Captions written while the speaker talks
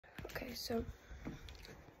Okay, so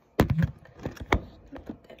put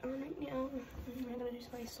that on right now. I'm gonna do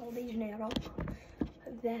my Sol de Janeiro.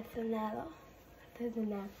 De Janeiro.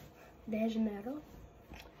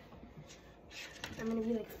 I'm gonna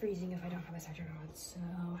be like freezing if I don't have a sweatshirt on, so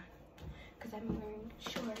because I'm wearing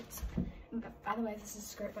shorts. But, by the way, this is a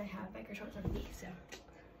skirt, but I have biker shorts underneath, so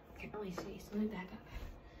I can't really see. So let me back up.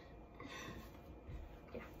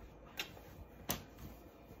 Yeah.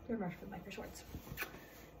 They're Marshfield biker shorts,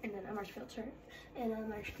 and then a Marshfield shirt, and a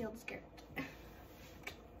Marshfield skirt.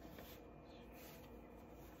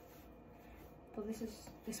 Well, this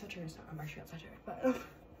sweatshirt is not a Marshfield sweatshirt, but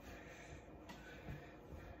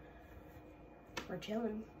we're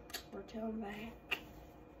chilling. We're chilling, babe.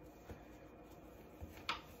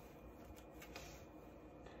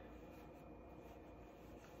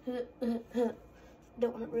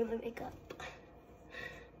 Don't want to ruin my makeup.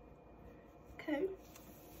 Okay.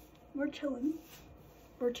 We're chilling.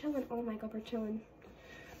 We're chilling. Oh my god, we're chilling.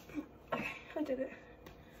 Okay, I did it.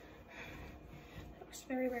 That was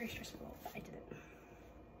very, very stressful, but I did it.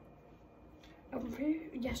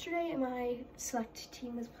 Yesterday, my select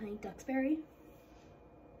team was playing Duxbury.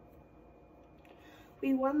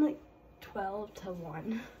 We won like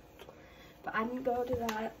 12-1, but I didn't go to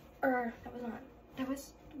that, or that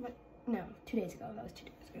was, what, no, 2 days ago, that was 2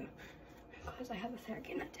 days ago, because I had the third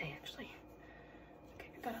game that day, actually. Okay,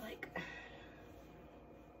 I gotta like,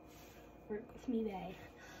 work with me, babe,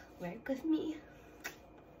 work with me.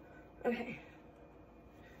 Okay,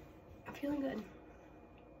 I'm feeling good,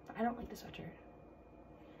 but I don't like the sweatshirt.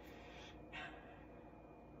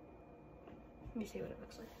 Let me see what it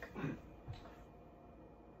looks like.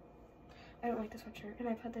 I don't like the sweatshirt, and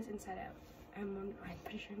I put this inside out. I'm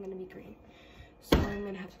pretty sure I'm gonna be green, so I'm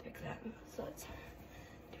gonna have to fix that. So let's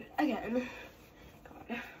do it again.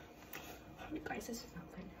 God, guys, this is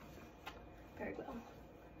not playing out very well.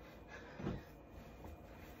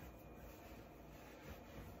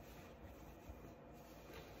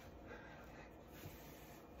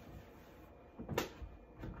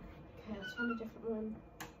 Okay, let's find a different one.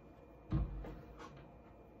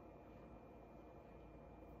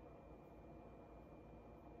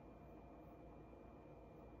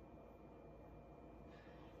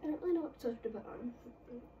 I don't really know what sweater to put on.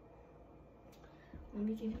 Let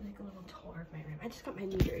me give you like a little tour of my room. I just got my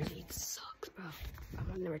new jersey. It sucks, bro.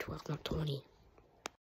 I'm on number 12, not 20.